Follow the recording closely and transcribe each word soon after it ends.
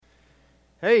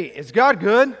Hey, is God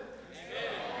good?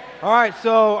 All right,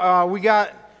 so we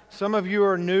got some of you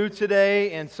are new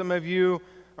today, and some of you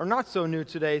are not so new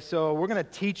today. So we're going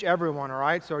to teach everyone. All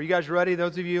right. So are you guys ready?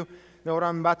 Those of you know what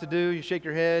I'm about to do. You shake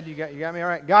your head. You got me. All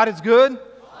right. God is good.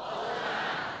 All the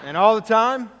time. And all the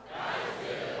time. God is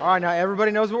good. All right. Now everybody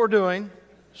knows what we're doing.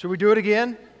 Should we do it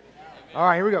again? All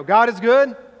right. Here we go. God is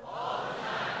good. All the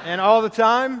time. And all the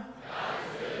time. God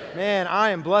is good. Man,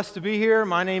 I am blessed to be here.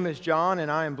 My name is John, and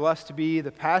I am blessed to be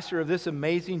the pastor of this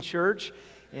amazing church.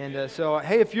 And so,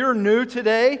 hey, if you're new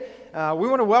today, we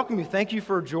want to welcome you. Thank you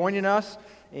for joining us.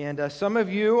 And some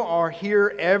of you are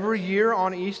here every year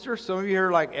on Easter. Some of you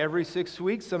are like every 6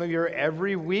 weeks. Some of you are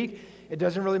every week. It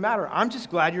doesn't really matter. I'm just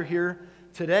glad you're here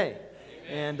today.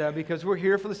 Amen. And because we're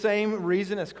here for the same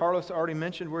reason, as Carlos already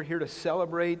mentioned, we're here to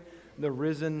celebrate the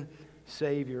risen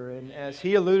Savior. And as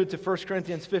he alluded to 1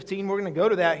 Corinthians 15, we're going to go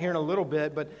to that here in a little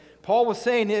bit. But Paul was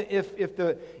saying if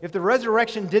the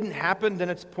resurrection didn't happen, then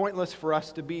it's pointless for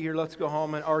us to be here. Let's go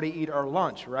home and already eat our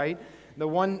lunch, right? The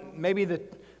one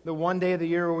day of the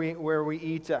year where we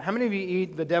eat. How many of you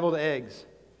eat the deviled eggs?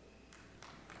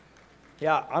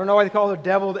 Yeah, I don't know why they call it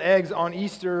deviled eggs on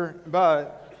Easter,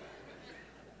 but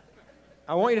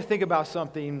I want you to think about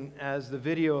something as the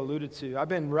video alluded to. I've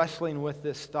been wrestling with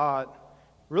this thought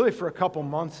really for a couple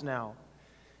months now.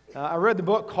 I read the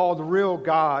book called The Real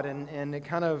God, and it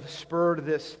kind of spurred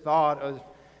this thought of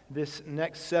this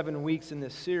next 7 weeks in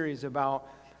this series about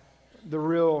the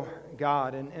real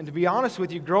God. And to be honest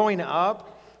with you, growing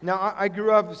up, now I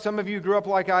grew up, some of you grew up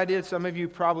like I did, some of you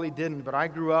probably didn't, but I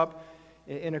grew up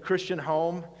in a Christian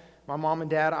home. My mom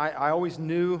and dad, I always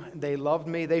knew they loved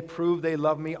me. They proved they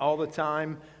loved me all the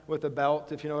time with a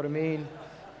belt, if you know what I mean.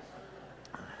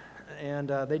 And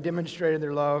they demonstrated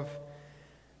their love.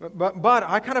 But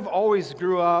I kind of always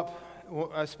grew up,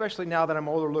 especially now that I'm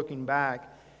older looking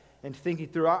back and thinking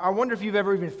through, I wonder if you've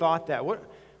ever even thought that.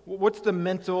 What's the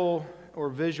mental or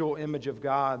visual image of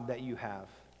God that you have?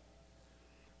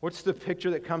 What's the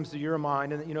picture that comes to your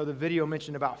mind? And, you know, the video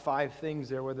mentioned about 5 things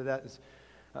there, whether that's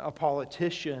a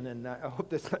politician, and I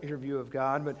hope that's not your view of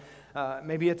God, but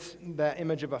maybe it's that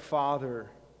image of a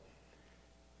father.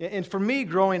 And for me,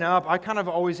 growing up, I kind of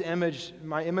always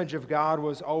my image of God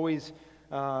was always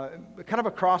kind of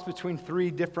a cross between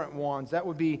 3 different ones. That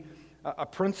would be a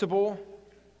principal,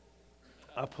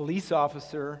 a police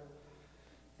officer,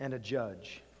 and a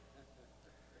judge.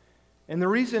 And the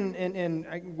reason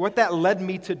and what that led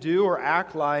me to do or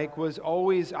act like was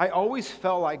I always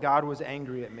felt like God was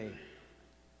angry at me.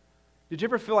 Did you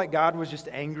ever feel like God was just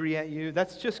angry at you?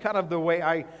 That's just kind of the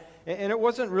way and it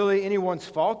wasn't really anyone's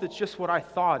fault. It's just what I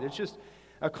thought. It's just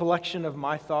a collection of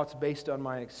my thoughts based on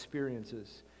my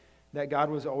experiences, that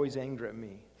God was always angry at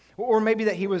me. Or maybe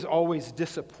that he was always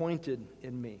disappointed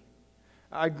in me.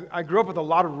 I grew up with a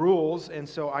lot of rules, and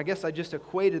so I guess I just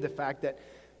equated the fact that,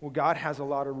 well, God has a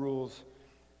lot of rules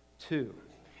too.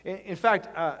 In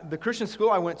fact, the Christian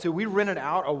school I went to, we rented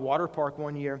out a water park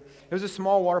one year. It was a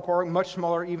small water park, much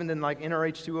smaller even than like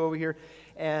NRH2 over here.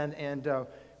 And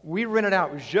we rented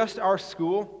out, it was just our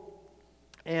school.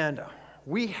 And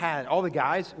we had, all the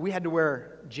guys, we had to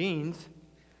wear jeans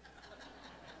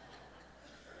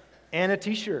and a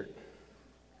t-shirt.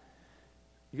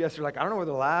 You guys are like, I don't know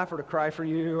whether to laugh or to cry for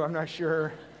you. I'm not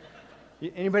sure.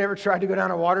 Anybody ever tried to go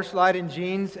down a water slide in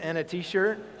jeans and a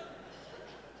t-shirt?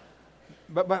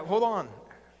 But hold on.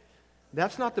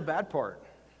 That's not the bad part.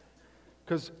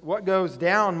 Because what goes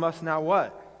down must not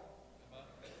what?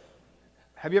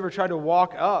 Have you ever tried to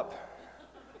walk up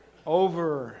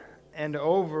over and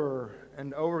over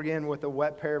and over again with a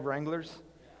wet pair of Wranglers?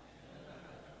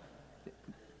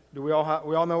 Do we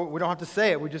all know? We don't have to say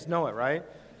it. We just know it, right?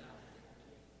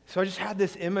 So I just had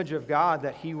this image of God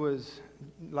that he was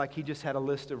like he just had a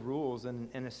list of rules. And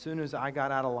as soon as I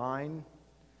got out of line,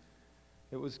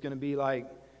 it was going to be like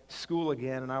school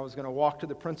again. And I was going to walk to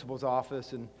the principal's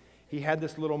office. And he had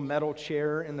this little metal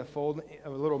chair a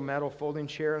little metal folding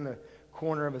chair in the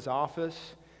corner of his office.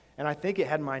 And I think it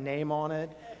had my name on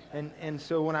it. And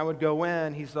so when I would go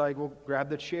in, he's like, well, grab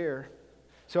the chair.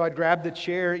 So I'd grab the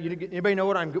chair. Anybody know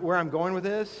where I'm going with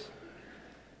this?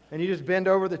 And you just bend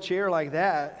over the chair like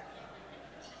that.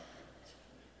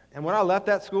 And when I left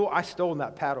that school, I stole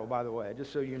that paddle, by the way,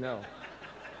 just so you know.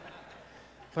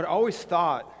 But I always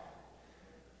thought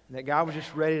that God was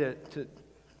just ready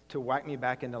to whack me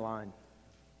back into line.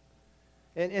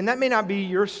 And that may not be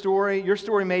your story. Your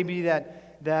story may be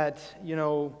that you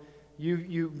know,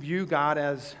 you view God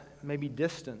as maybe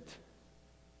distant.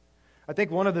 I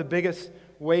think one of the biggest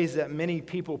ways that many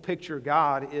people picture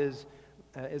God is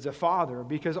a father,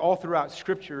 because all throughout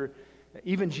Scripture,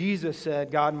 Even Jesus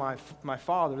said, God, my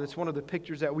Father. That's one of the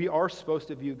pictures that we are supposed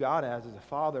to view God as a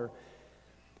father.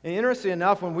 And interestingly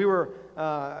enough, when we were,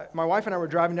 my wife and I were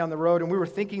driving down the road, and we were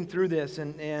thinking through this,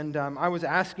 and I was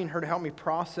asking her to help me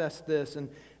process this. And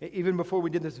even before we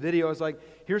did this video, I was like,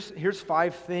 here's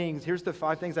 5 things. Here's the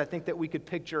 5 things I think that we could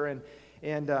picture.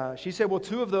 And she said, well,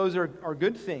 2 of those are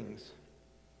good things.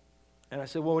 And I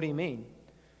said, well, what do you mean?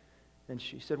 And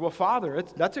she said, well, Father,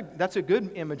 that's a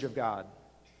good image of God.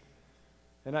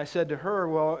 And I said to her,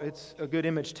 well, it's a good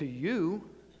image to you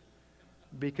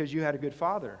because you had a good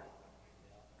father.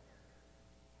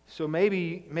 So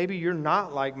maybe you're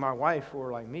not like my wife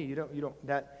or like me. You don't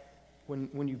that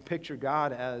when you picture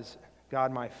God as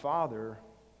God my Father,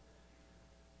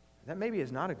 that maybe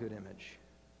is not a good image.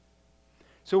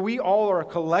 So we all are a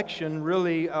collection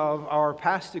really of our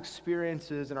past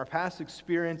experiences,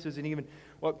 and even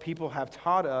what people have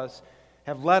taught us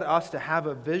have led us to have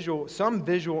some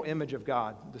visual image of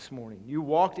God this morning. You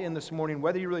walked in this morning,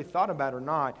 whether you really thought about it or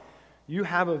not, you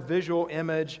have a visual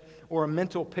image or a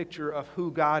mental picture of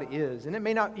who God is. And it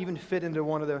may not even fit into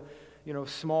one of the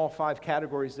small 5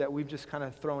 categories that we've just kind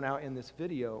of thrown out in this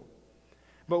video.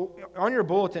 But on your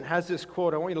bulletin has this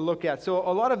quote I want you to look at. So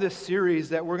a lot of this series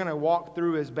that we're going to walk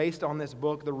through is based on this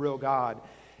book, The Real God.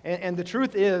 And the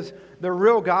truth is, The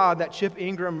Real God that Chip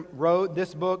Ingram wrote,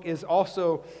 this book is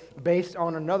also based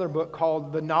on another book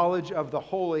called The Knowledge of the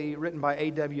Holy, written by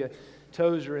A.W.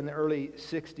 Tozer in the early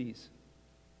 60s.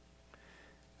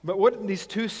 But what these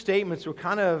 2 statements will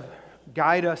kind of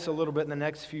guide us a little bit in the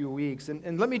next few weeks.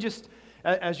 And let me just,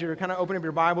 as you're kind of opening up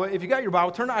your Bible, if you got your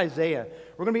Bible, turn to Isaiah.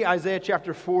 We're going to be Isaiah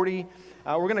chapter 40.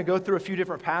 We're going to go through a few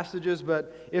different passages,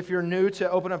 but if you're new to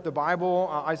open up the Bible,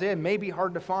 Isaiah may be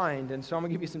hard to find, and so I'm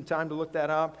going to give you some time to look that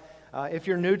up. If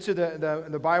you're new to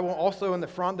the Bible, also in the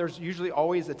front, there's usually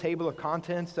always a table of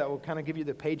contents that will kind of give you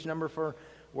the page number for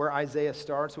where Isaiah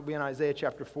starts. We'll be in Isaiah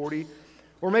chapter 40.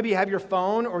 Or maybe you have your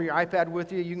phone or your iPad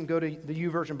with you. You can go to the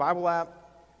YouVersion Bible app.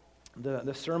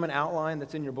 The sermon outline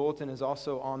that's in your bulletin is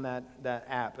also on that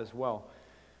app as well.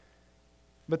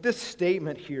 But this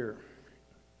statement here,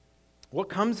 what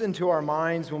comes into our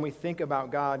minds when we think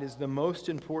about God is the most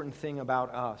important thing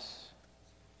about us.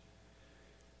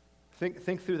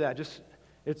 Think through that.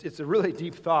 It's a really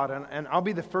deep thought, and I'll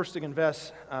be the first to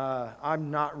confess I'm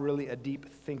not really a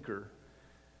deep thinker.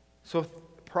 So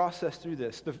process through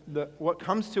this. What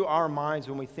comes to our minds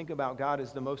when we think about God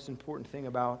is the most important thing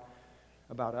about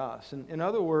us. And in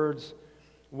other words,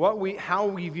 how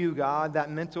we view God, that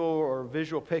mental or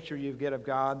visual picture you get of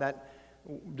God, that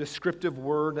descriptive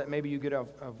word that maybe you get of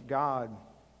God,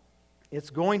 it's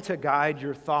going to guide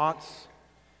your thoughts,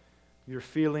 your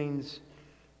feelings,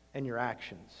 and your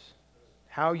actions.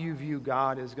 How you view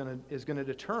God is going to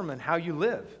determine how you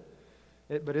live.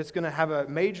 But it's going to have a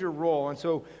major role. And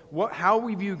so how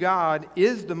we view God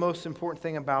is the most important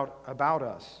thing about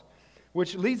us.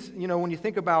 Which leads, when you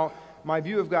think about my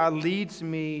view of God leads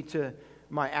me to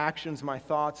my actions, my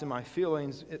thoughts, and my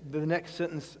feelings, the next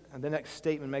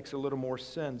statement makes a little more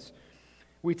sense.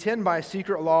 We tend by a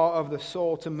secret law of the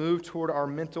soul to move toward our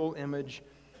mental image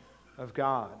of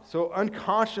God. So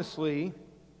unconsciously,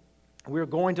 we're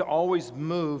going to always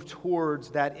move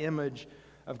towards that image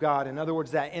of God. In other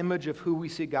words, that image of who we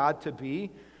see God to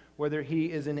be, whether He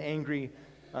is an angry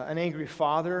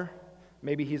father,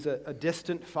 maybe He's a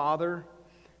distant father,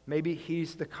 maybe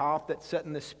He's the cop that's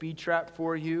setting the speed trap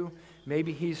for you,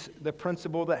 maybe He's the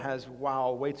principal that has,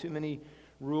 way too many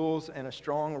rules and a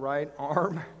strong right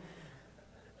arm.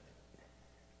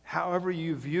 However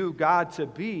you view God to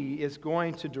be is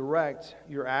going to direct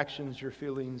your actions, your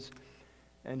feelings,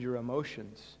 and your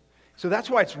emotions. So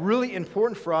that's why it's really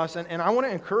important for us, and I want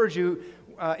to encourage you,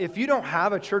 if you don't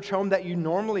have a church home that you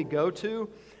normally go to,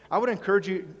 I would encourage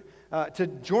you to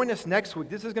join us next week.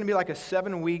 This is going to be like a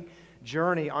 7-week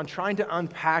journey on trying to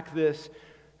unpack this.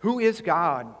 Who is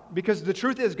God? Because the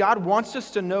truth is, God wants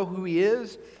us to know who He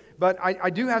is, but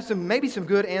I do have maybe some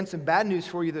good and some bad news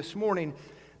for you this morning,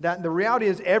 that the reality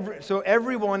is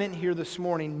everyone in here this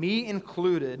morning, me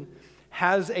included,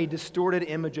 has a distorted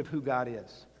image of who God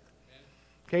is.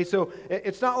 Okay, so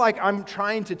it's not like I'm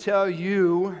trying to tell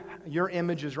you your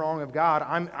image is wrong of God.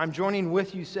 I'm joining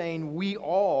with you saying we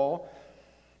all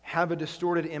have a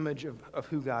distorted image of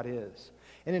who God is.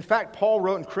 And in fact, Paul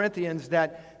wrote in Corinthians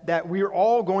that we're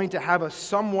all going to have a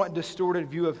somewhat distorted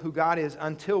view of who God is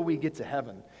until we get to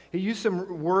heaven. He used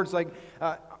some words like,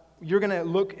 you're going to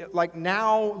look, like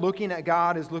now looking at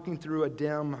God is looking through a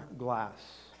dim glass.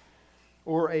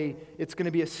 Or it's going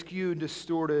to be a skewed,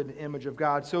 distorted image of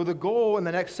God. So the goal in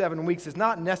the next 7 weeks is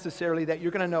not necessarily that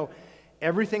you're going to know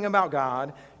everything about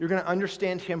God, you're going to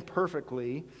understand Him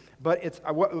perfectly, But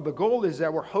what the goal is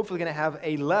that we're hopefully going to have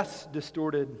a less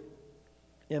distorted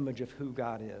image of who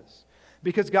God is.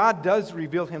 Because God does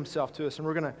reveal himself to us, and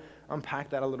we're going to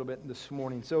unpack that a little bit this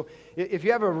morning. So if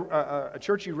you have a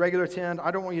church you regularly attend,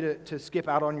 I don't want you to skip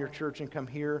out on your church and come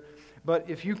here. But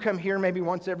if you come here maybe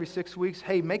once every 6 weeks,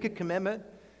 hey, make a commitment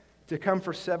to come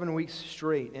for 7 weeks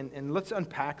straight, and let's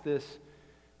unpack this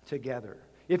together.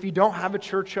 If you don't have a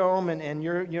church home and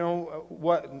you're,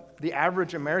 what the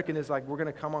average American is like, we're going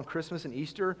to come on Christmas and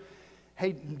Easter,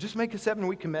 hey, just make a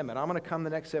 7-week commitment. I'm going to come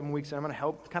the next 7 weeks, and I'm going to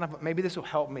help, maybe this will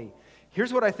help me.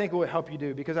 Here's what I think it will help you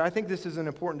do, because I think this is an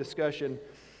important discussion,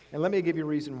 and let me give you a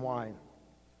reason why.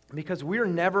 Because we're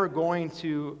never going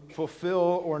to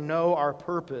fulfill or know our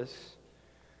purpose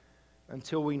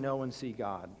until we know and see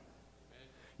God.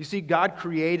 You see, God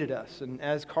created us, and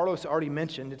as Carlos already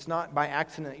mentioned, it's not by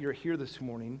accident that you're here this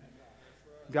morning.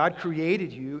 God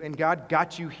created you, and God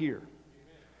got you here.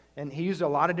 And he used a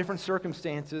lot of different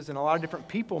circumstances and a lot of different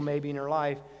people maybe in your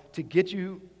life to get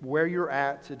you where you're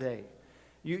at today.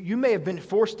 You may have been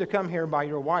forced to come here by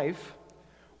your wife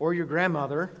or your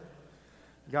grandmother.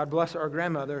 God bless our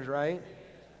grandmothers, right?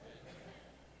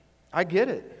 I get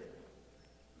it.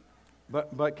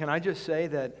 But can I just say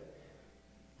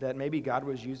that maybe God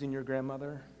was using your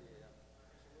grandmother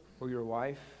or your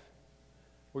wife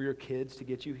or your kids to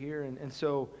get you here? And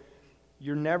so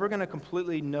you're never going to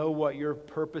completely know what your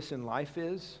purpose in life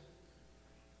is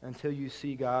until you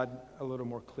see God a little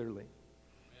more clearly.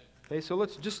 Okay, so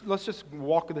let's just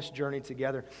walk this journey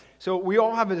together. So we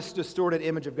all have this distorted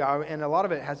image of God, and a lot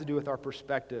of it has to do with our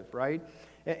perspective, right?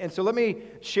 And so let me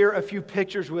share a few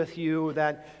pictures with you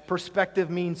that perspective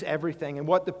means everything. And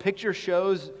what the picture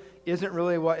shows isn't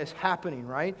really what is happening,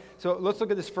 right? So let's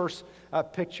look at this first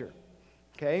picture,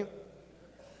 okay?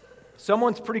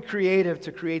 Someone's pretty creative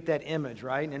to create that image,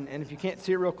 right? And if you can't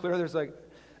see it real clear, there's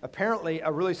apparently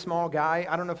a really small guy.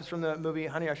 I don't know if it's from the movie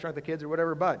Honey, I Shrunk the Kids or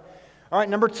whatever, but... All right,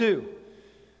 number 2.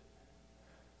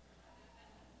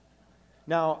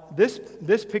 Now, this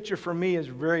picture for me is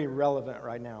very relevant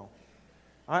right now.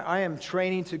 I am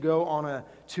training to go on a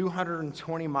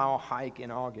 220-mile hike in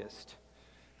August,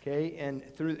 okay? And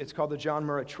it's called the John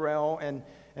Murray Trail. And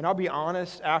I'll be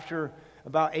honest, after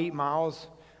about 8 miles,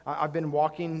 I've been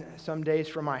walking some days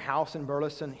from my house in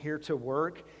Burleson here to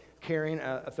work, carrying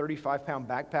a 35-pound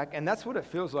backpack. And that's what it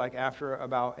feels like after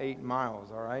about 8 miles,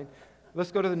 all right? Let's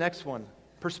go to the next one.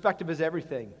 Perspective is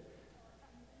everything.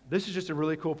 This is just a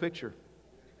really cool picture.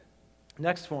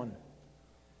 Next one.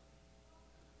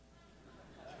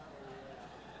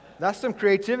 That's some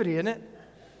creativity, isn't it?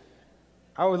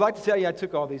 I would like to tell you I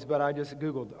took all these, but I just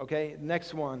Googled. Okay,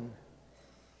 next one.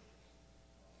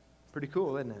 Pretty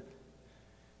cool, isn't it?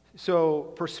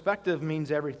 So perspective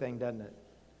means everything, doesn't it?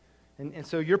 And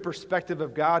so your perspective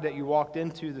of God that you walked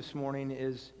into this morning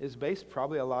is based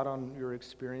probably a lot on your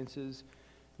experiences,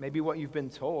 maybe what you've been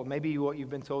told, maybe what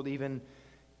you've been told even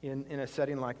in a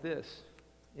setting like this,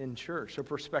 in church. So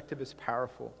perspective is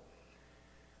powerful.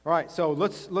 All right, so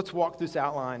let's walk this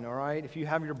outline, all right? If you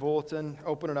have your bulletin,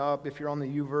 open it up. If you're on the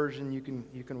YouVersion,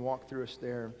 you can walk through us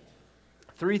there.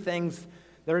 3 things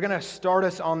that are going to start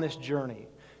us on this journey.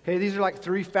 Okay, these are like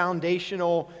 3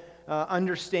 foundational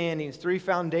understandings, 3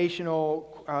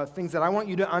 foundational things that I want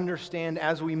you to understand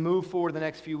as we move forward the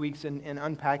next few weeks in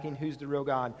unpacking who's the real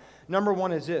God. Number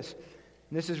 1 is this,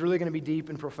 and this is really going to be deep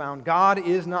and profound. God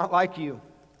is not like you,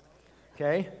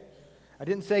 okay? I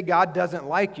didn't say God doesn't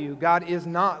like you. God is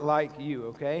not like you,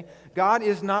 okay? God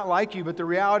is not like you, but the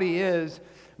reality is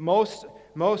most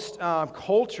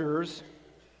cultures,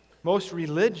 most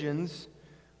religions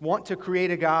want to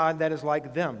create a God that is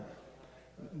like them.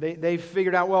 They've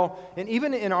figured out, well, and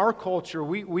even in our culture,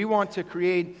 we want to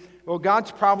create, well,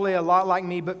 God's probably a lot like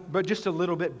me, but just a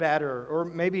little bit better. Or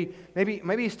maybe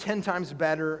he's 10 times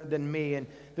better than me. And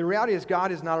the reality is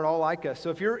God is not at all like us. So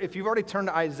if you've already turned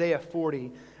to Isaiah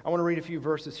 40, I want to read a few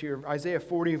verses here. Isaiah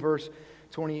 40, verse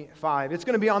 25. It's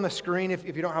going to be on the screen if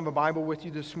you don't have a Bible with you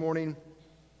this morning.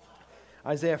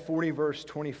 Isaiah 40, verse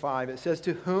 25. It says,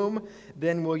 "To whom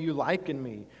then will you liken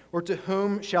me? Or to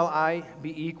whom shall I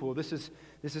be equal?" This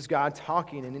is God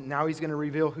talking, and now he's going to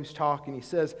reveal who's talking. He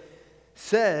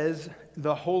says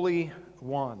the Holy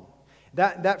One.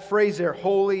 That phrase there,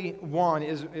 Holy One,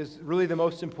 is really the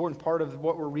most important part of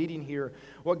what we're reading here.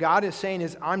 What God is saying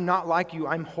is, I'm not like you,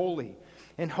 I'm holy.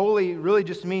 And holy really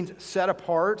just means set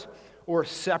apart or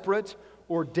separate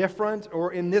or different,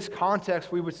 or in this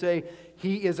context we would say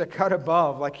he is a cut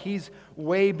above, like he's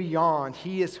way beyond.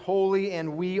 He is holy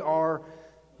and we are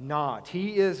not.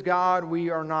 He is God,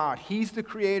 we are not. He's the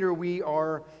creator, we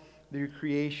are the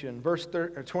creation. Verse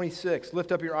 26,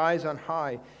 lift up your eyes on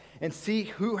high and see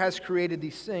who has created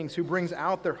these things, who brings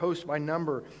out their host by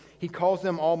number. He calls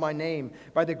them all by name.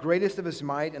 By the greatest of his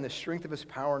might and the strength of his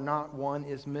power, not one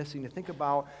is missing. To think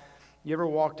about, you ever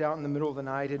walked out in the middle of the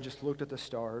night and just looked at the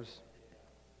stars?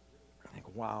 I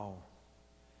think, wow,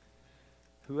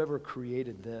 whoever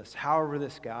created this, however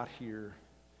this got here,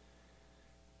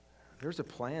 there's a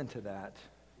plan to that.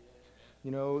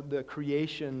 You know, the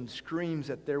creation screams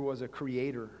that there was a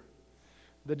creator.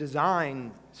 The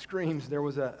design screams there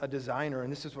was a designer,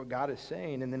 and this is what God is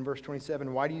saying. And then verse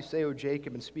 27, why do you say, O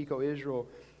Jacob, and speak, O Israel,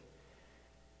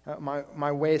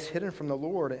 my way is hidden from the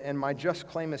Lord, and my just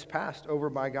claim is passed over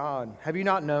by God. Have you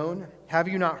not known? Have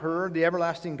you not heard? The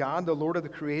everlasting God, the Lord of the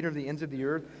creator of the ends of the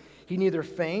earth, he neither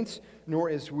faints nor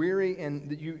is weary.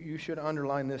 And you should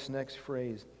underline this next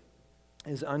phrase.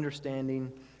 His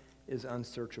understanding is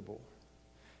unsearchable.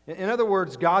 In other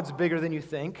words, God's bigger than you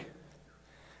think.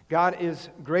 God is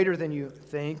greater than you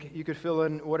think. You could fill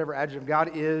in whatever adjective.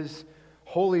 God is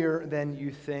holier than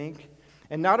you think.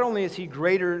 And not only is he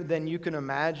greater than you can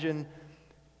imagine,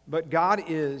 but God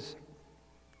is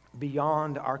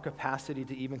beyond our capacity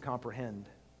to even comprehend.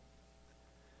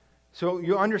 So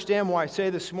you understand why I say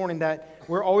this morning that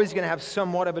we're always going to have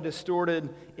somewhat of a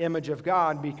distorted image of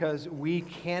God, because we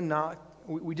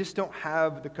just don't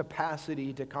have the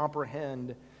capacity to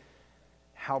comprehend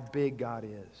how big God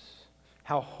is,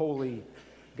 how holy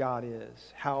God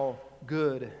is, how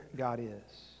good God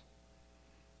is.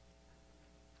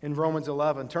 In Romans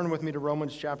 11, turn with me to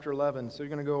Romans chapter 11. So you're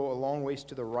going to go a long ways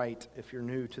to the right if you're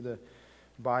new to the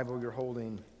Bible you're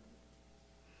holding.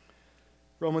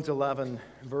 Romans 11,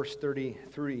 verse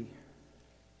 33.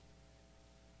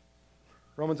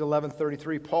 Romans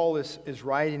 11:33, Paul is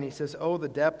writing. He says, "Oh, the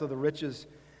depth of the riches,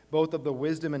 both of the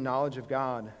wisdom and knowledge of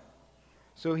God."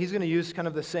 So he's going to use kind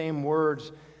of the same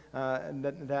words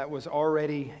that was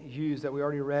already used, that we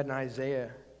already read in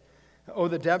Isaiah. Oh,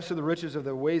 the depths of the riches of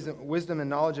the wisdom and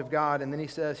knowledge of God. And then he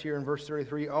says here in verse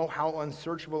 33, oh, how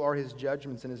unsearchable are his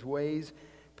judgments and his ways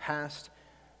past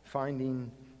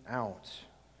finding out.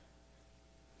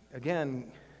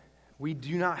 Again, we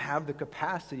do not have the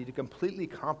capacity to completely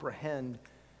comprehend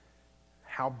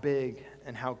how big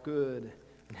and how good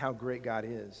and how great God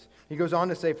is. He goes on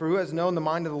to say, for who has known the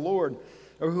mind of the Lord,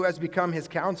 or who has become his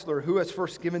counselor, who has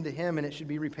first given to him, and it should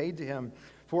be repaid to him.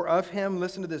 For of him,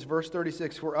 listen to this, verse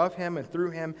 36, for of him and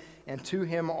through him and to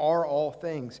him are all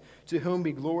things, to whom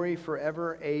be glory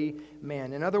forever.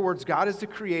 Amen. In other words, God is the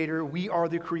creator, we are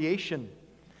the creation.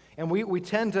 And we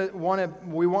tend to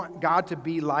want God to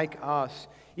be like us.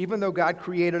 Even though God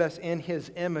created us in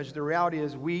his image, the reality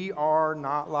is we are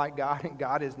not like God, and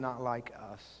God is not like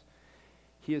us.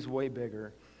 He is way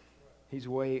bigger. He's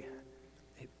way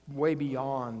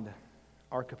beyond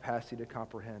our capacity to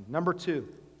comprehend. Number two,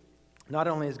 not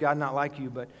only is God not like you,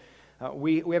 but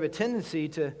we have a tendency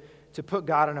to put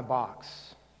God in a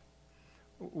box.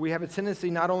 We have a tendency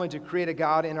not only to create a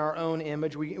God in our own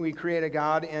image, we create a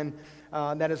God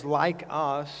that is like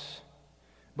us,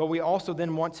 but we also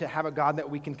then want to have a God that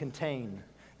we can contain,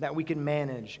 that we can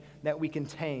manage, that we can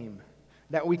tame,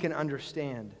 that we can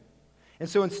understand. And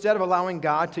so instead of allowing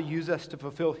God to use us to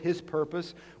fulfill his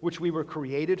purpose, which we were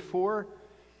created for,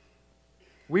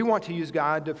 we want to use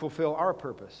God to fulfill our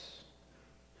purpose.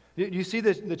 Do you see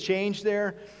the change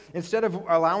there? Instead of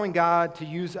allowing God to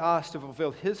use us to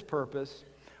fulfill his purpose,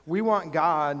 we want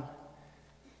God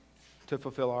to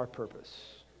fulfill our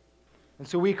purpose. And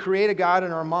so we create a God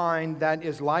in our mind that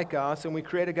is like us, and we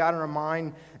create a God in our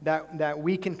mind that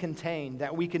we can contain,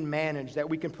 that we can manage, that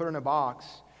we can put in a box.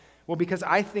 Well, because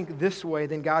I think this way,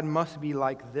 then God must be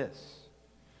like this.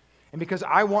 And because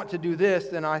I want to do this,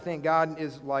 then I think God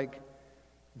is like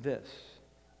this.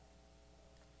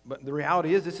 But the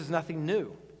reality is, this is nothing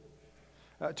new.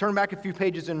 Turn back a few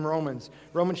pages in Romans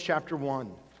chapter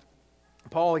 1.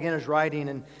 Paul again is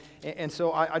writing, and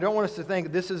so I don't want us to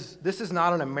think this is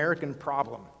not an American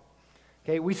problem.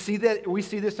 Okay, we see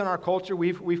this in our culture.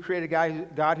 We've created a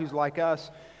God who's like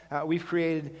us. We've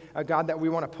created a God that we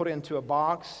want to put into a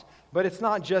box. But it's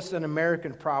not just an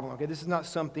American problem. Okay, this is not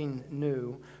something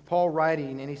new. Paul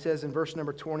writing, and he says in verse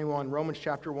number 21, Romans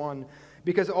chapter 1,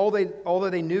 because although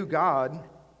they knew God,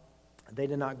 they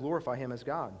did not glorify him as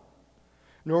God,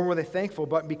 nor were they thankful,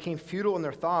 but became futile in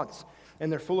their thoughts, and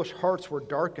their foolish hearts were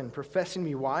darkened. Professing to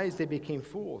be wise, they became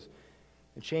fools,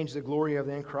 and changed the glory of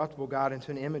the incorruptible God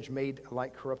into an image made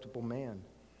like corruptible man,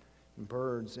 and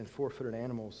birds, and four-footed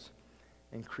animals,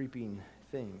 and creeping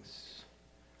things.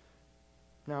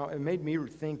 Now, it made me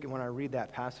think when I read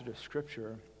that passage of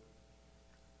Scripture,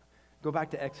 go back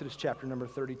to Exodus chapter number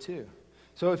 32.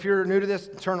 So if you're new to this,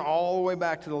 turn all the way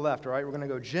back to the left, all right? We're going to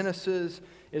go Genesis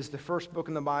is the first book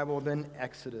in the Bible, then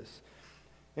Exodus.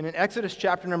 And in Exodus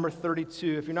chapter number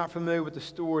 32, if you're not familiar with the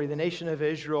story, the nation of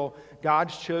Israel,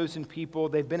 God's chosen people,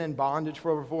 they've been in bondage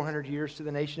for over 400 years to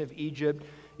the nation of Egypt.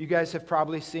 You guys have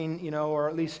probably seen, or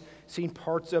at least seen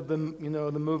parts of the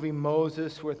movie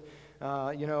Moses with,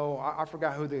 I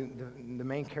forgot who the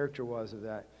main character was of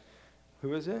that.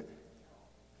 Who is it?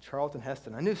 Charlton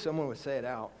Heston. I knew someone would say it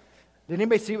out. Did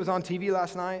anybody see it was on TV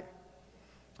last night?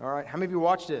 All right. How many of you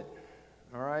watched it?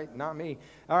 All right. Not me.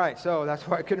 All right. So that's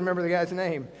why I couldn't remember the guy's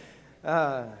name.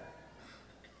 But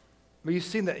you've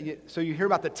seen that. So you hear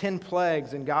about the 10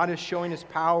 plagues, and God is showing his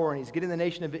power, and he's getting the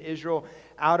nation of Israel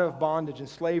out of bondage and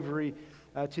slavery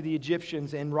to the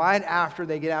Egyptians. And right after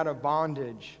they get out of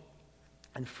bondage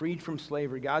and freed from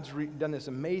slavery, God's done this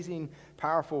amazing,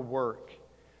 powerful work.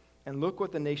 And look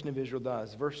what the nation of Israel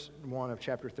does. Verse 1 of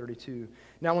chapter 32.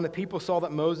 Now when the people saw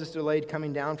that Moses delayed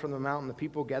coming down from the mountain, the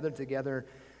people gathered together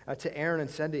to Aaron and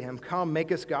said to him, "Come,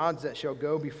 make us gods that shall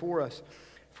go before us.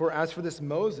 For as for this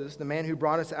Moses, the man who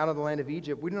brought us out of the land of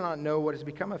Egypt, we do not know what has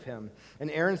become of him." And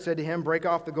Aaron said to him, "Break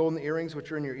off the golden earrings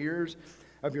which are in your ears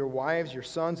of your wives, your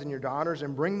sons, and your daughters,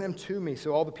 and bring them to me."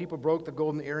 So all the people broke the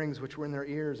golden earrings which were in their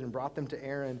ears and brought them to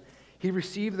Aaron. He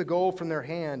received the gold from their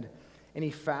hand, and he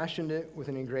fashioned it with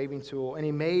an engraving tool, and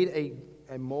he made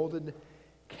a molded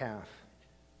calf.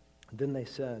 Then they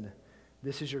said,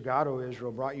 "This is your God, O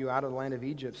Israel, brought you out of the land of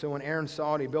Egypt." So when Aaron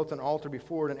saw it, he built an altar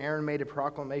before it, and Aaron made a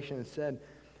proclamation and said,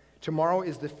 "Tomorrow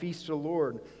is the feast of the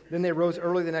Lord." Then they rose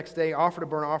early the next day, offered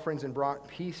burnt offerings, and brought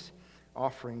peace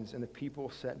offerings, and the people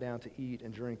sat down to eat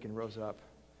and drink and rose up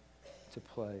to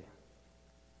play.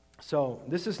 So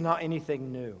this is not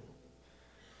anything new.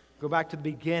 Go back to the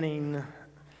beginning.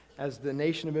 As the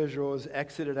nation of Israel is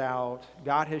exited out,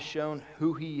 God has shown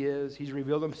who he is. He's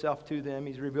revealed himself to them.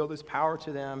 He's revealed his power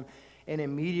to them. And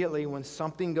immediately when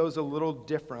something goes a little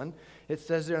different, it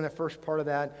says there in the first part of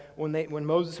that, when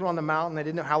Moses went on the mountain, they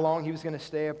didn't know how long he was going to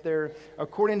stay up there.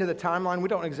 According to the timeline, we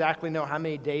don't exactly know how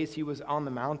many days he was on the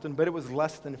mountain, but it was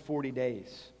less than 40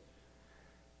 days.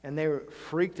 And they were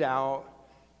freaked out,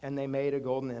 and they made a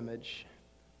golden image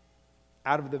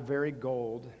out of the very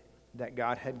gold that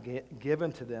God had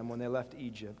given to them when they left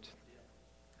Egypt.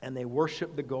 And they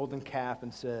worshiped the golden calf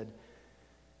and said,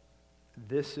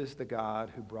 "This is the God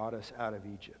who brought us out of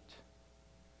Egypt."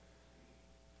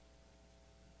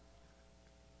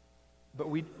 But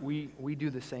we do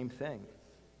the same thing.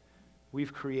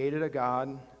 We've created a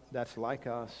God that's like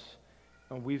us,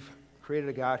 and we've created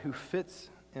a God who fits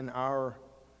in our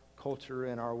culture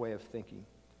and our way of thinking,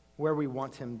 where we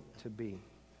want him to be.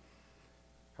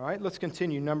 All right, let's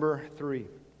continue. Number 3.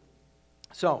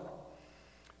 So,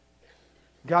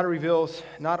 God reveals,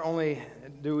 not only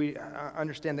do we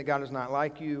understand that God is not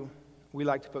like you, we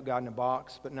like to put God in a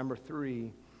box, but number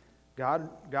 3,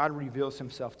 God reveals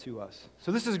himself to us.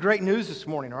 So this is great news this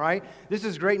morning, all right? This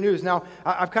is great news. Now,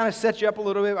 I've kind of set you up a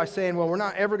little bit by saying, well, we're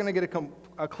not ever going to get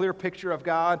a clear picture of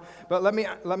God, but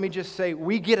let me just say,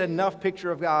 we get enough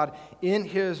picture of God in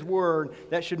his word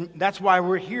that's why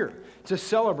we're here, to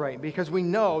celebrate, because we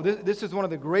know this is one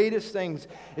of the greatest things,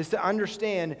 is to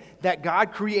understand that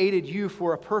God created you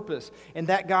for a purpose, and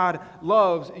that God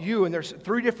loves you. And there's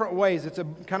 3 different ways. It's a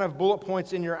kind of bullet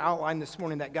points in your outline this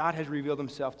morning that God has revealed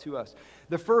himself to us.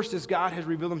 The first is God has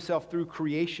revealed himself through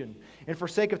creation. And for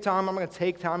sake of time, I'm going to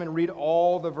take time and read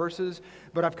all the verses,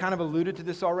 but I've kind of alluded to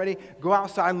this already. Go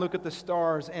outside and look at the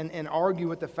stars and argue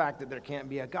with the fact that there can't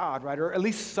be a God, right? Or at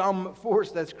least some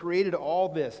force that's created all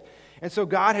this. And so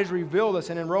God has revealed us.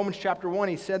 And in Romans chapter 1,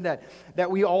 he said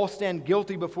that we all stand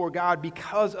guilty before God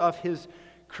because of his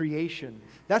creation.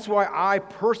 That's why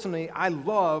I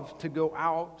love to go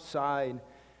outside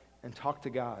and talk to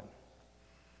God.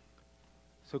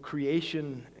 So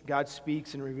creation, God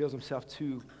speaks and reveals himself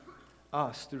to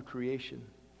us through creation.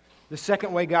 The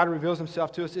second way God reveals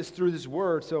himself to us is through his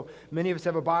word. So many of us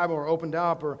have a Bible or opened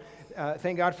up, or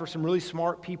thank God for some really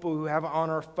smart people who have it on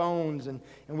our phones. And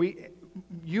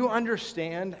you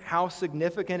understand how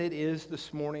significant it is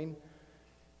this morning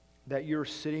that you're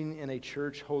sitting in a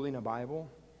church holding a Bible?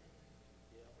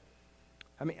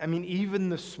 I mean, even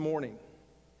this morning,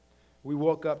 we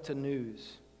woke up to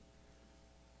news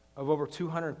of over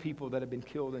 200 people that have been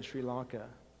killed in Sri Lanka,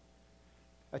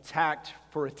 attacked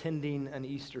for attending an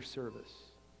Easter service.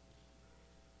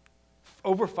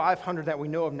 Over 500 that we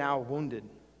know of now wounded.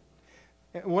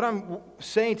 And what I'm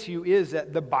saying to you is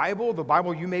that the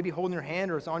Bible you may be holding in your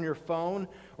hand, or it's on your phone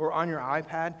or on your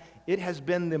iPad, it has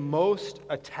been the most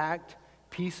attacked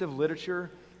piece of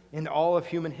literature in all of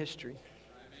human history.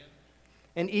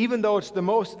 And even though it's the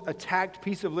most attacked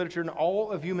piece of literature in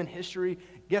all of human history,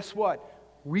 guess what?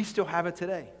 We still have it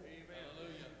today.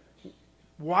 Amen.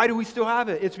 Why do we still have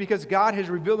it? It's because God has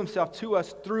revealed himself to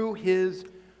us through his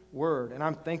word. And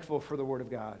I'm thankful for the word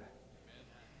of God. Amen.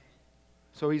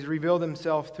 So he's revealed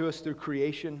himself to us through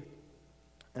creation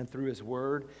and through his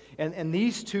word. And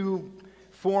these two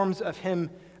forms of him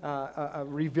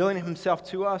revealing himself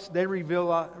to us, they reveal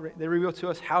to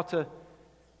us how to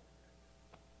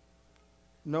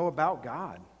know about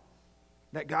God,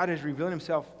 that God is revealing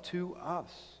himself to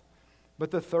us. But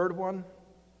the third one,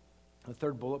 the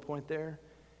third bullet point there,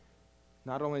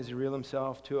 not only has he revealed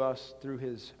himself to us through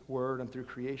his word and through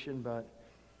creation, but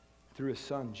through his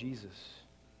son, Jesus.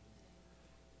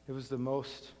 It was the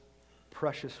most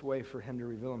precious way for him to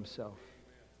reveal himself.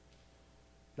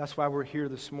 That's why we're here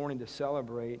this morning to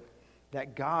celebrate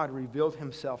that God revealed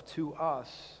himself to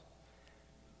us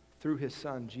through his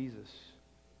son, Jesus.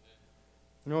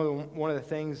 You know, one of the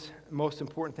things, most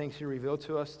important things he revealed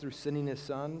to us through sending his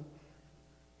son,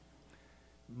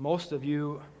 most of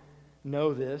you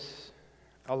know this,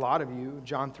 a lot of you,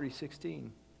 John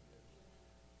 3:16.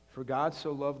 For God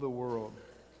so loved the world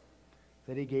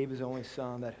that he gave his only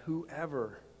son, that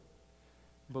whoever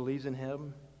believes in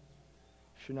him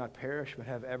should not perish but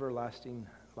have everlasting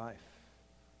life.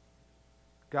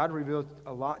 God revealed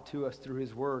a lot to us through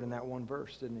his word in that one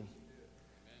verse, didn't he?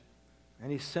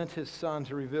 And he sent his son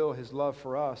to reveal his love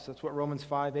for us. That's what Romans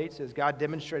 5:8 says. God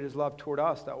demonstrated his love toward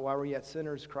us, that while we're yet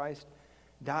sinners, Christ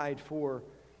died for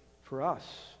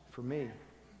us, for me.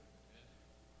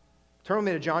 Turn with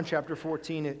me to John chapter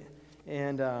 14,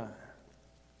 and when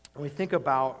we think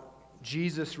about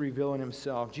Jesus revealing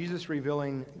himself, Jesus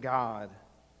revealing God.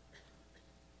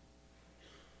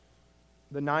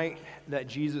 The night that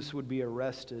Jesus would be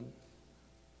arrested,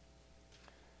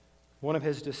 one of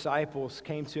his disciples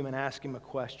came to him and asked him a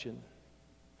question.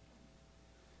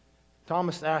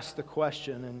 Thomas asked the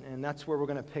question, and that's where we're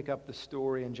going to pick up the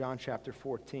story in John chapter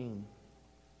 14.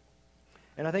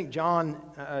 And I think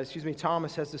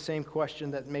Thomas has the same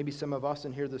question that maybe some of us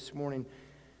in here this morning.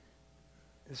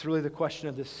 It's really the question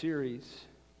of this series.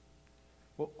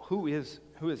 Well, who is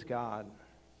God?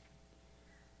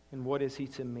 And what is he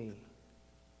to me?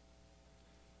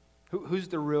 Who's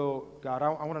the real God? I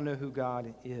want to know who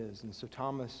God is. And so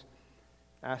Thomas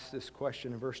asked this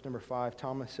question in verse number 5.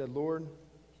 Thomas said, Lord,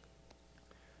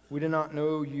 we do not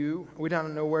know you. We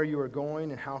don't know where you are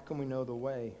going, and how can we know the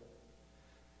way?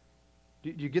 Do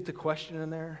you get the question in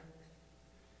there?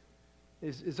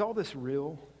 Is all this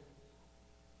real?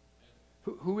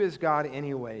 Who is God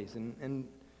anyways? And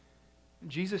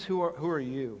Jesus, who are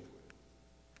you?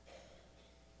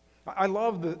 I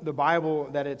love the Bible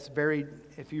that it's very,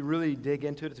 if you really dig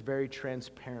into it, it's very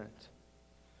transparent.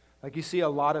 Like you see a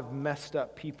lot of messed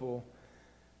up people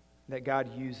that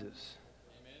God uses.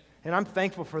 Amen. And I'm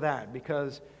thankful for that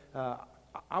because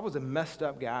I was a messed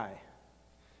up guy.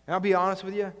 And I'll be honest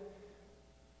with you,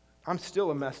 I'm still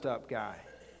a messed up guy.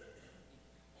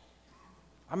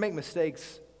 I make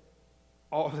mistakes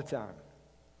all the time.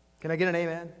 Can I get an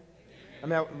amen? Amen. I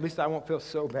mean, at least I won't feel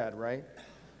so bad, right?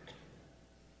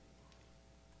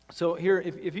 So here,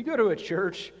 if you go to a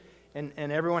church and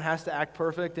everyone has to act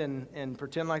perfect and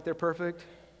pretend like they're perfect,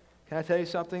 can I tell you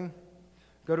something?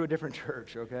 Go to a different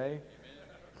church, okay?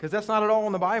 Because that's not at all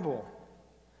in the Bible.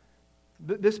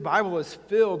 This Bible is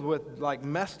filled with like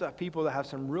messed up people that have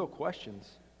some real questions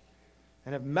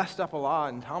and have messed up a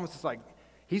lot. And Thomas is like,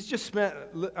 Thomas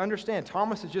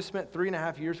has just spent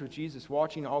 3.5 years with Jesus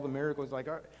watching all the miracles. Like,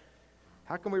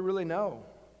 how can we really know?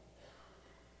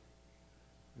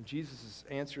 And Jesus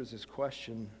answers his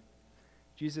question.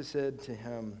 Jesus said to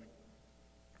him,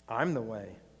 I'm the way,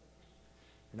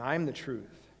 and I'm the truth,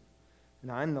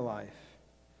 and I'm the life.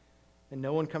 And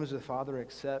no one comes to the Father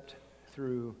except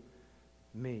through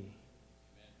me. Amen.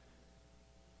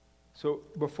 So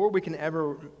before we can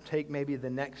ever take maybe the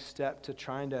next step to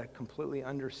trying to completely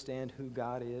understand who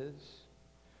God is,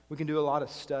 we can do a lot of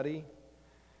study,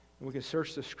 and we can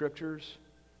search the scriptures.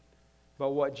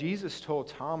 But what Jesus told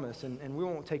Thomas, and we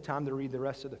won't take time to read the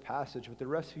rest of the passage, but the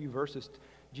rest of the few verses,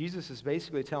 Jesus is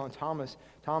basically telling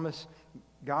Thomas,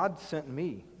 God sent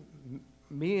me.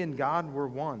 Me and God were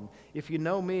one. If you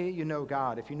know me, you know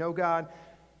God. If you know God,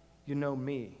 you know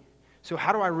me. So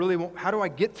how do I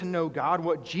get to know God?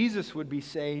 What Jesus would be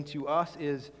saying to us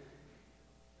is,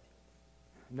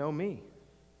 know me.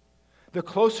 The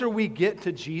closer we get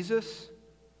to Jesus,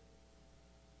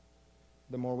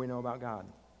 the more we know about God.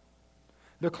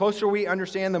 The closer we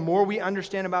understand, the more we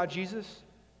understand about Jesus,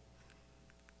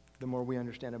 the more we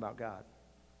understand about God.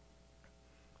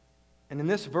 And in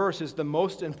this verse is the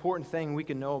most important thing we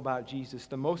can know about Jesus.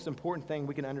 The most important thing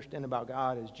we can understand about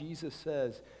God is Jesus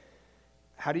says,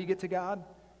 how do you get to God?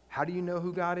 How do you know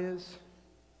who God is?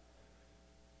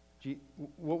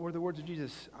 What were the words of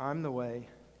Jesus? I'm the way,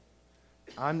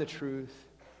 I'm the truth,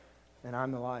 and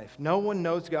I'm the life. No one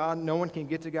knows God, no one can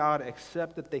get to God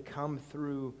except that they come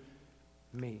through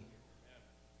me.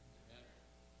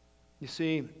 You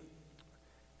see,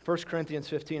 1 Corinthians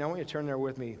 15, I want you to turn there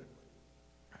with me.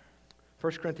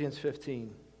 1 Corinthians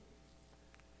 15.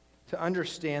 To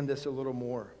understand this a little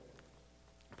more,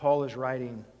 Paul is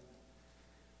writing.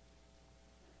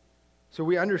 So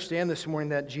we understand this morning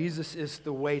that Jesus is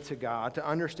the way to God. To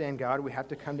understand God, we have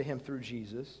to come to Him through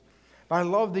Jesus. But I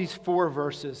love these 4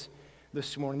 verses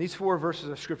this morning. These 4 verses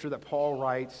of Scripture that Paul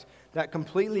writes that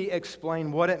completely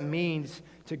explain what it means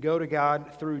to go to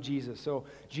God through Jesus. So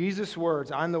Jesus'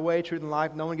 words, I'm the way, truth, and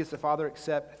life. No one gets to the Father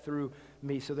except through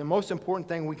me. So the most important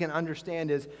thing we can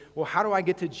understand is, well, how do I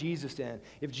get to Jesus then?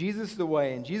 If Jesus is the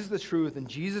way, and Jesus is the truth, and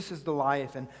Jesus is the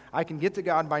life, and I can get to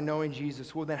God by knowing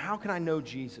Jesus, well, then how can I know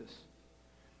Jesus?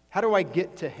 How do I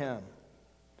get to Him?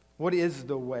 What is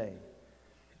the way?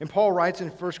 And Paul writes in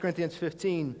 1 Corinthians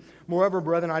 15, moreover,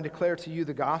 brethren, I declare to you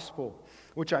the gospel,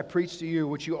 which I preached to you,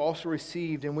 which you also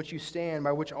received, in which you stand,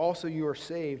 by which also you are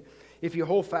saved, if you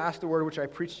hold fast the word which I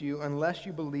preached to you, unless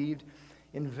you believed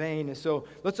in vain. And so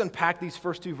let's unpack these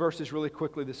first 2 verses really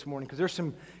quickly this morning, because there's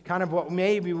some kind of what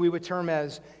maybe we would term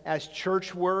as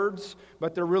church words,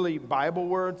 but they're really Bible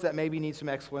words that maybe need some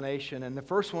explanation. And the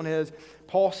first one is,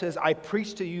 Paul says, I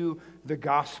preach to you the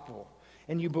gospel.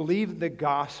 And you believe the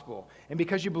gospel. And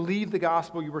because you believe the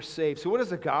gospel, you were saved. So what does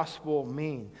the gospel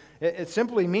mean? It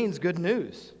simply means good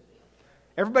news.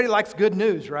 Everybody likes good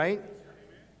news, right?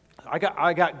 I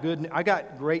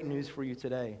got great news for you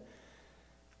today.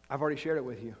 I've already shared it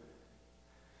with you.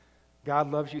 God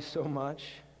loves you so much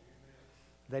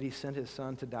that He sent His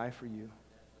Son to die for you.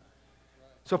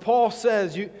 So Paul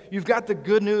says, you've got the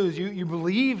good news. You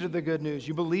believed the good news.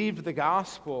 You believed the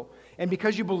gospel. And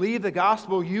because you believed the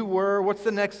gospel, you were, what's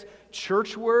the next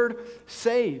church word?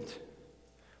 Saved.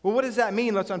 Well, what does that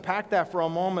mean? Let's unpack that for a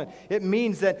moment. It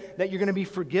means that you're going to be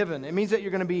forgiven. It means that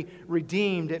you're going to be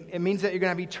redeemed. It means that you're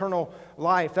going to have eternal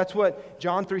life. That's what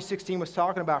John 3:16 was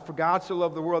talking about. For God so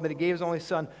loved the world that He gave His only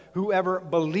Son. Whoever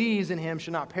believes in Him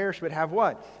should not perish, but have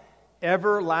what?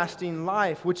 Everlasting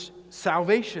life, which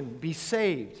salvation, be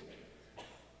saved.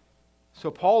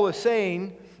 So Paul is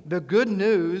saying, the good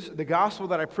news, the gospel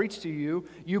that I preached to you,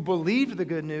 you believed the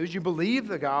good news, you believe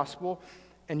the gospel,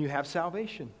 and you have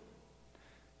salvation.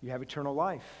 You have eternal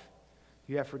life.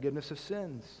 You have forgiveness of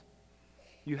sins.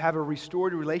 You have a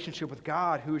restored relationship with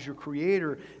God, who is your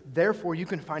creator. Therefore, you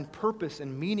can find purpose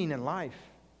and meaning in life.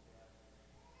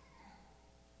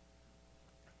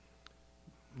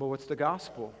 But what's the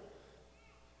gospel?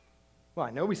 Well,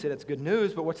 I know we said it's good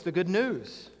news, but what's the good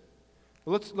news?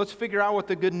 Well, let's figure out what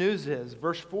the good news is.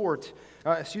 Verse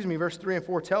 3 and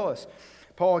 4 tell us.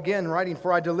 Paul again writing,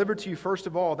 for I delivered to you first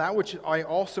of all that which I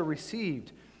also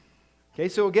received. Okay,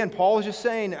 so again, Paul is just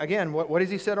saying, again, what has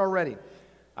he said already?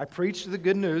 I preached the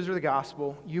good news or the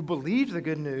gospel. You believed the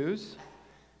good news.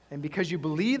 And because you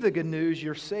believe the good news,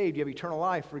 you're saved. You have eternal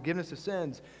life, forgiveness of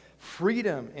sins,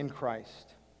 freedom in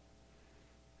Christ.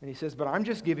 And he says, but I'm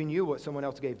just giving you what someone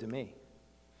else gave to me.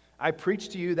 I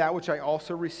preached to you that which I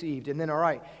also received. And then, all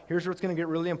right, here's what's going to get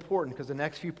really important, because the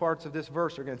next few parts of this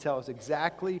verse are going to tell us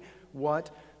exactly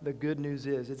what the good news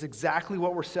is. It's exactly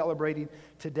what we're celebrating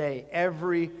today,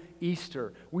 every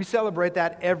Easter. We celebrate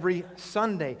that every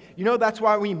Sunday. You know, that's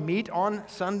why we meet on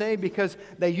Sunday, because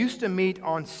they used to meet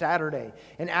on Saturday.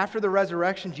 And after the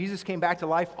resurrection, Jesus came back to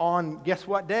life on, guess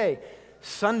what day?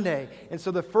 Sunday. And so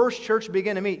the first church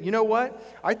began to meet. You know what?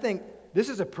 I think this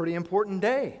is a pretty important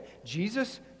day.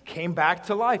 Jesus came back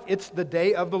to life. It's the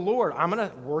day of the Lord. I'm going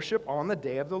to worship on the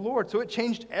day of the Lord. So it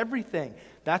changed everything.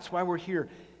 That's why we're here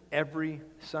every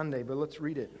Sunday. But let's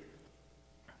read it.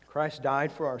 Christ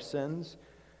died for our sins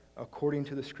according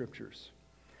to the Scriptures,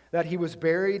 that He was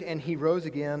buried and He rose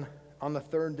again on the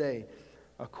 3rd day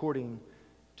according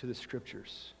to the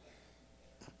Scriptures.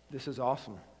 This is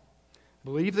awesome.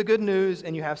 Believe the good news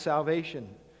and you have salvation.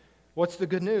 What's the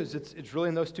good news? It's really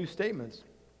in those 2 statements.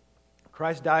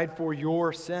 Christ died for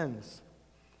your sins,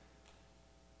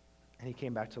 and He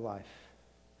came back to life.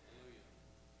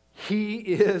 He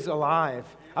is alive.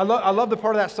 I love the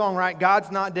part of that song, right? God's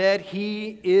not dead.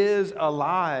 He is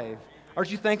alive.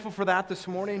 Aren't you thankful for that this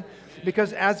morning?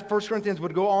 Because as 1 Corinthians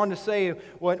would go on to say,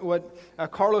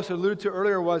 what Carlos alluded to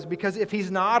earlier was, because if He's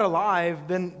not alive,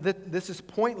 then this is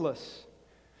pointless.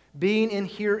 Being in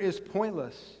here is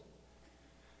pointless.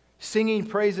 Singing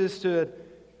praises to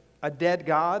a dead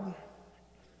God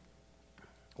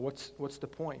What's the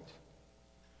point?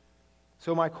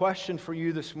 So my question for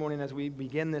you this morning as we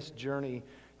begin this journey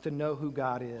to know who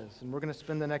God is, and we're going to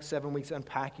spend the next 7 weeks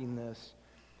unpacking this.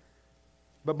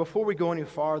 But before we go any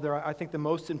farther, I think the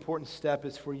most important step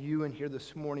is for you in here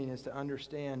this morning is to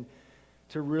understand,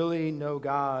 to really know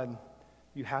God,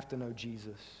 you have to know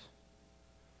Jesus.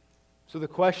 So the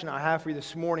question I have for you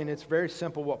this morning, it's very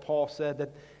simple what Paul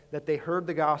said, that they heard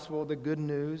the gospel, the good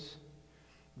news,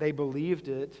 they believed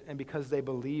it, and because they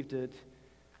believed it,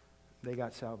 they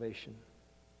got salvation.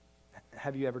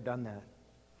 Have you ever done that?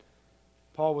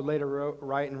 Paul would later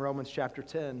write in Romans chapter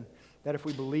 10 that if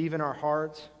we believe in our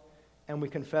hearts and we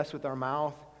confess with our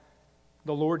mouth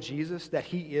the Lord Jesus, that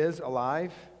He is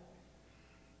alive,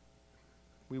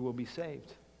 we will be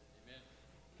saved. Amen.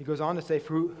 He goes on to say,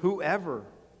 for whoever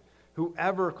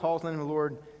calls on the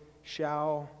Lord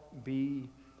shall be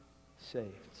saved.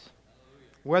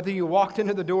 Whether you walked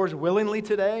into the doors willingly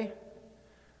today,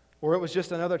 or it was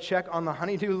just another check on the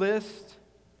honey-do list,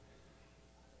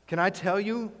 can I tell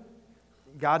you,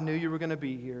 God knew you were going to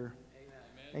be here. Amen.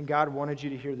 And God wanted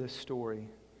you to hear this story.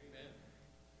 Amen.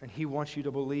 And He wants you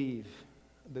to believe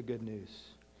the good news.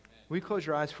 Amen. Will you close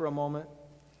your eyes for a moment?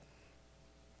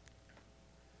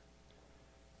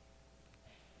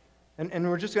 And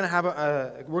we're just going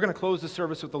to we're going to close the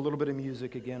service with a little bit of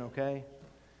music again, okay?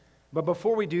 But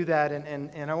before we do that,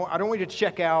 and I don't want you to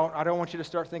check out. I don't want you to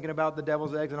start thinking about the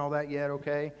devil's eggs and all that yet,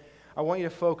 okay? I want you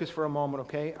to focus for a moment,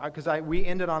 okay? Because we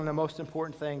ended on the most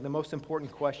important thing, the most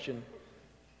important question.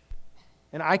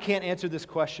 And I can't answer this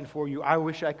question for you. I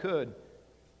wish I could.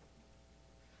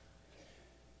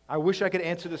 I wish I could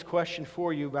answer this question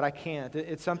for you, but I can't.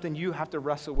 It's something you have to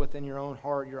wrestle with in your own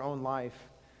heart, your own life.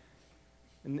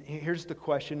 And here's the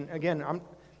question. Again,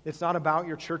 it's not about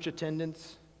your church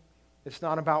attendance. It's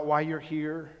not about why you're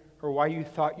here or why you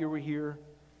thought you were here.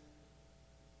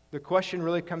 The question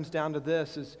really comes down to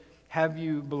this is, have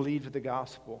you believed the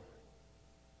gospel?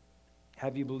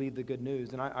 Have you believed the good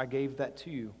news? And I gave that to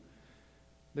you.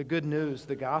 The good news,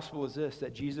 the gospel is this,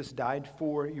 that Jesus died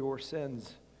for your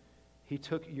sins. He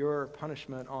took your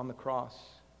punishment on the cross.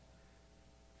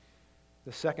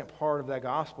 The second part of that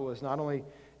gospel is not only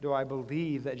do I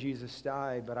believe that Jesus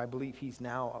died, but I believe He's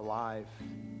now alive.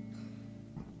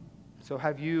 So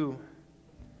have you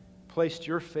placed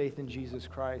your faith in Jesus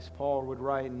Christ? Paul would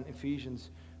write in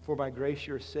Ephesians, for by grace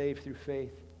you are saved through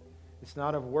faith. It's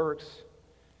not of works,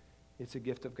 it's a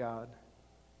gift of God.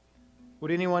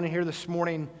 Would anyone here this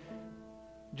morning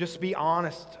just be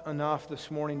honest enough this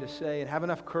morning to say, and have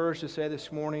enough courage to say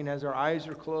this morning as our eyes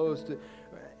are closed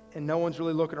and no one's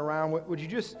really looking around, would you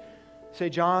just say,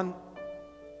 John,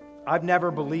 I've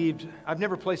never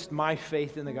placed my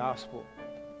faith in the gospel.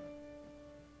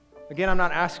 Again, I'm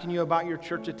not asking you about your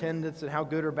church attendance and how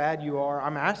good or bad you are.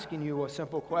 I'm asking you a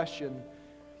simple question.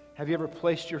 Have you ever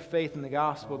placed your faith in the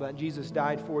gospel that Jesus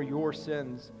died for your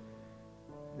sins,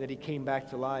 that He came back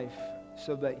to life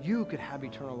so that you could have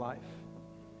eternal life?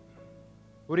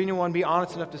 Would anyone be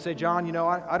honest enough to say, John,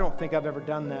 I don't think I've ever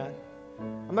done that.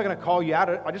 I'm not going to call you out.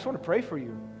 I just want to pray for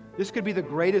you. This could be the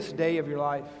greatest day of your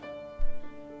life.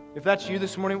 If that's you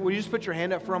this morning, will you just put your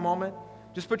hand up for a moment?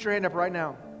 Just put your hand up right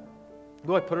now.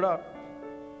 Go ahead, put it up.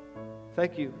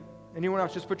 Thank you. Anyone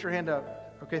else, just put your hand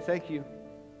up. Okay, thank you.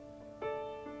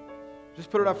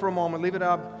 Just put it up for a moment. Leave it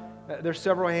up. There's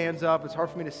several hands up. It's hard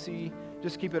for me to see.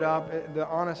 Just keep it up. The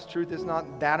honest truth is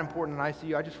not that important and I see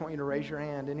you. I just want you to raise your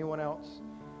hand. Anyone else?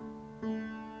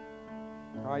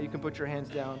 All right, you can put your hands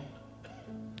down.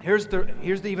 Here's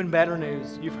the even better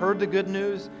news. You've heard the good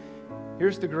news.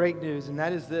 Here's the great news, and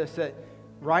that is this, that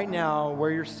right now,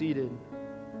 where you're seated,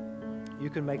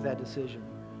 you can make that decision.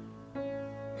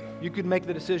 You could make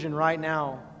the decision right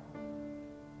now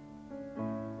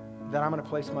that I'm going to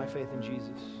place my faith in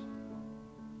Jesus.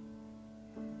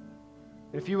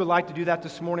 If you would like to do that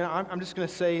this morning, I'm just going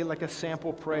to say like a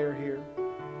sample prayer here.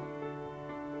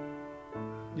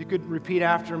 You could repeat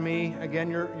after me. Again,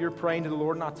 you're praying to the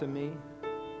Lord, not to me.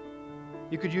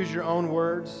 You could use your own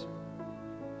words.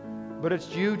 But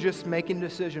it's you just making a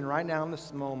decision right now in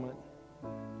this moment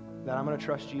that I'm going to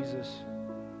trust Jesus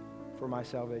for my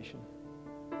salvation.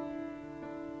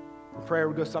 The prayer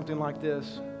would go something like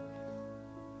this.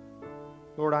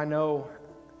 Lord, I know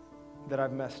that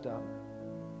I've messed up.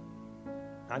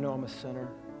 I know I'm a sinner.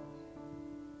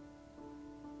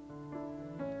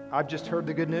 I've just heard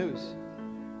the good news.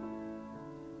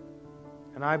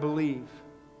 And I believe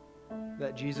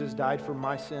that Jesus died for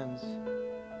my sins.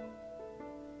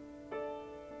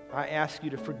 I ask you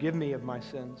to forgive me of my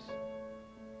sins.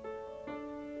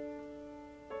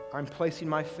 I'm placing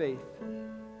my faith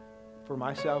for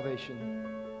my salvation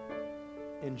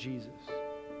in Jesus.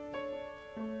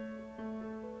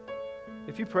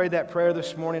 If you prayed that prayer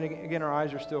this morning, again, our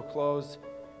eyes are still closed,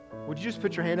 would you just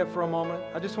put your hand up for a moment?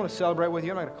 I just want to celebrate with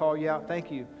you. I'm not going to call you out. Thank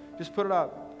you. Just put it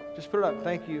up. Just put it up.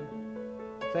 Thank you.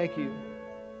 Thank you.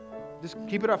 Just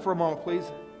keep it up for a moment, please.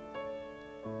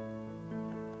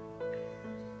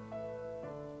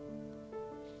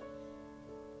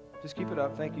 Just keep it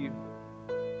up. Thank you.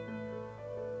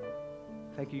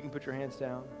 Thank you. You can put your hands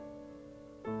down.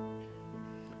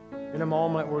 In a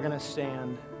moment, we're going to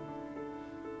stand.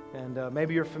 And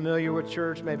maybe you're familiar with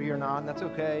church, maybe you're not, and that's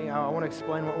okay. I want to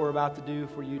explain what we're about to do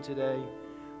for you today.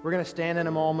 We're going to stand in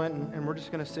a moment, and we're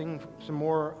just going to sing some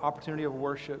more opportunity of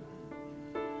worship.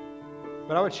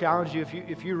 But I would challenge you,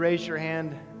 if you raised your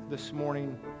hand this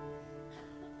morning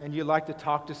and you'd like to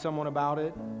talk to someone about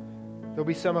it, there'll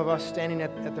be some of us standing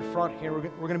at the front here. We're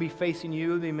going to be facing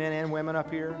you, the men and women up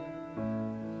here.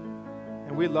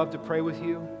 And we'd love to pray with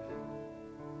you.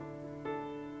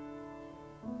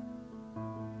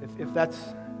 If that's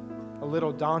a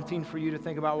little daunting for you to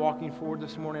think about walking forward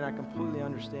this morning, I completely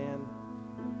understand.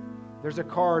 There's a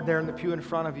card there in the pew in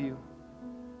front of you.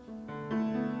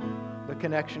 The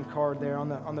connection card there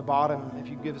on the bottom. If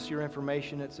you give us your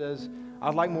information, it says,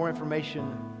 I'd like more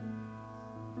information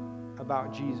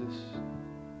about Jesus.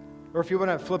 Or if you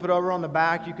want to flip it over on the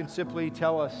back, you can simply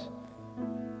tell us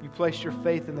you placed your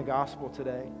faith in the gospel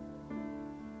today.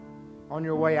 On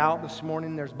your way out this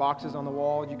morning, there's boxes on the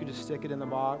wall. You could just stick it in the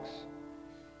box.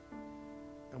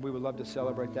 And we would love to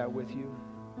celebrate that with you.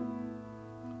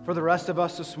 For the rest of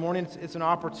us this morning, it's an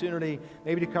opportunity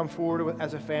maybe to come forward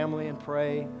as a family and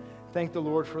pray. Thank the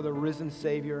Lord for the risen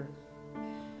Savior.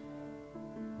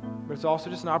 But it's also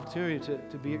just an opportunity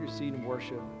to be at your seat and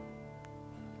worship.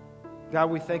 God,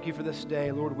 we thank you for this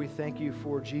day. Lord, we thank you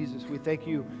for Jesus. We thank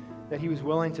you that he was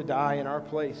willing to die in our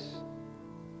place.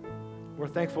 We're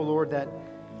thankful, Lord, that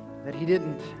he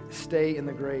didn't stay in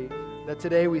the grave, that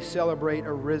today we celebrate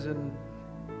a risen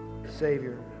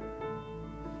Savior.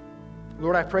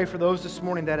 Lord, I pray for those this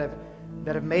morning that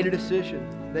have made a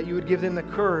decision, that you would give them the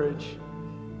courage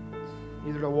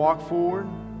either to walk forward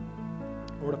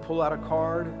or to pull out a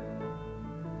card,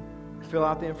 fill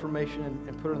out the information,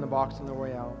 and put it in the box on their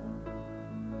way out.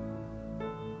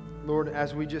 Lord,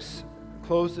 as we just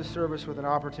close the service with an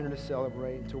opportunity to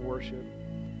celebrate and to worship,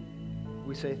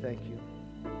 we say thank you.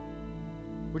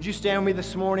 Would you stand with me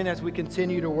this morning as we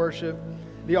continue to worship?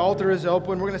 The altar is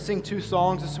open. We're going to sing 2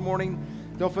 songs this morning.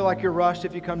 Don't feel like you're rushed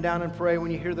if you come down and pray when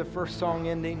you hear the first song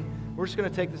ending. We're just going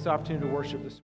to take this opportunity to worship this morning.